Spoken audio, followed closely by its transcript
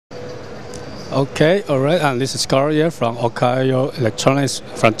Okay, all right, and this is Carl here from Okayo Electronics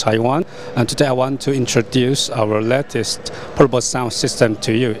from Taiwan, and today I want to introduce our latest portable sound system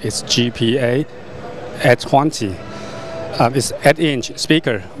to you. It's GPA120. It's 8-inch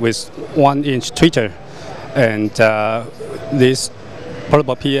speaker with 1-inch tweeter, and this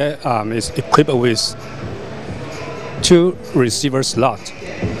portable PA is equipped with 2 receiver slots.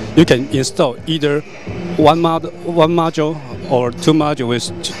 You can install either one module or 2 modules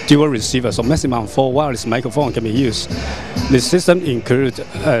with dual receivers, so maximum 4 wireless microphones can be used. The system includes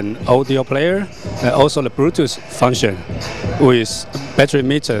an audio player and also the Bluetooth function with battery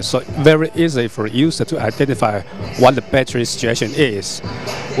meter, so very easy for user to identify what the battery situation is.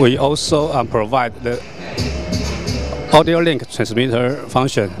 We also provide the audio link transmitter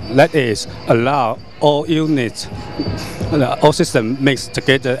function, that is allow all units, all systems mix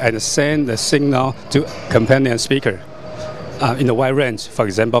together and send the signal to companion speaker in a wide range, for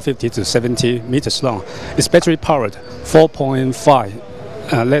example 50 to 70 meters long. It's battery powered, 4.5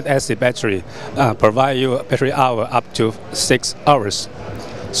 lead acid battery, provide you a battery hour up to 6 hours.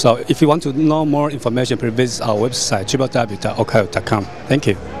 So if you want to know more information, please visit our website www.okayo.com. Thank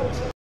you.